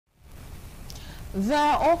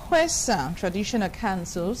The Okhuesan Traditional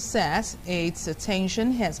Council says its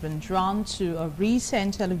attention has been drawn to a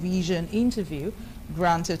recent television interview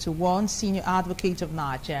granted to one senior advocate of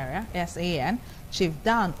Nigeria, SAN, Chief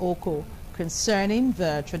Dan Okoh, concerning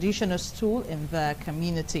the traditional stool in the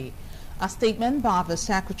community. A statement by the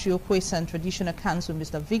Secretary Okhuesan Traditional Council,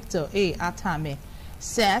 Mr. Victor A. Ataime,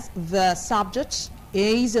 says the subject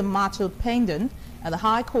is a matter pending at the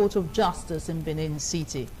High Court of Justice in Benin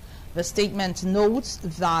City. The statement notes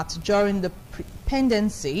that during the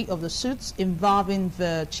pendency of the suits involving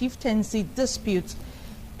the chieftaincy dispute,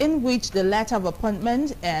 in which the letter of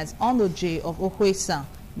appointment as Onogie of Okhuesan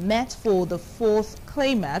met for the fourth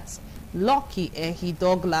claimant, Lucky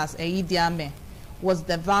Ehi-Douglas Ehidiamen, was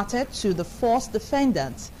diverted to the First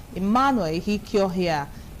Defendant, Emmanuel Ehikioya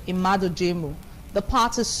Imadojemu, the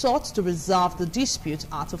parties sought to resolve the dispute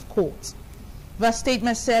out of court. The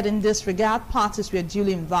statement said in this regard, parties were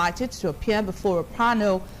duly invited to appear before a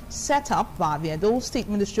panel set up by the Edo State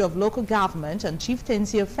Ministry of Local Government and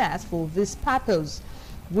Chieftaincy Affairs for this purpose,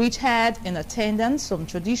 which had in attendance some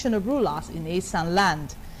traditional rulers in Esan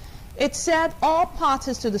Land. It said all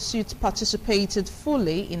parties to the suit participated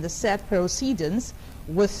fully in the said proceedings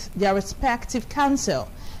with their respective counsel,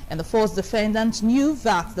 and the First Defendant knew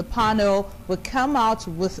that the panel would come out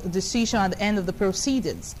with a decision at the end of the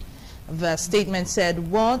proceedings. The statement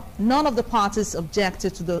said none of the parties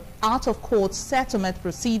objected to the out-of-court settlement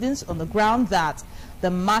proceedings on the ground that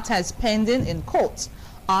the matter is pending in court,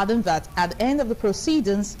 adding that at the end of the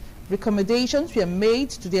proceedings, recommendations were made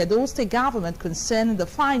to the Edo State government concerning the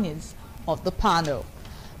findings of the panel.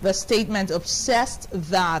 The statement obsessed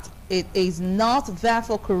that it is not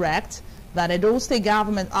therefore correct that Edo State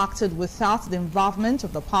government acted without the involvement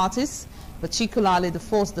of the parties, particularly the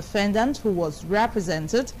First Defendant, who was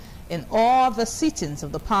represented in all the sittings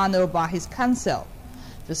of the panel by his counsel.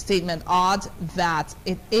 The statement adds that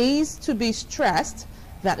it is to be stressed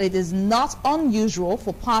that it is not unusual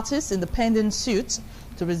for parties in the pending suit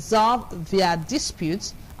to resolve their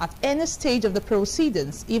disputes at any stage of the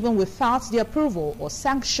proceedings, even without the approval or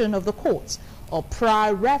sanction of the court or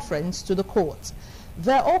prior reference to the court.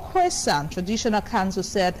 The Okhuesan Traditional Council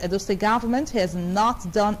said Edo State government has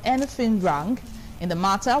not done anything wrong in the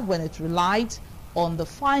matter when it relied on the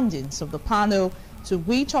findings of the panel, to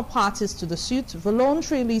which all parties to the suit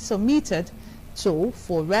voluntarily submitted to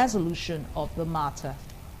for resolution of the matter.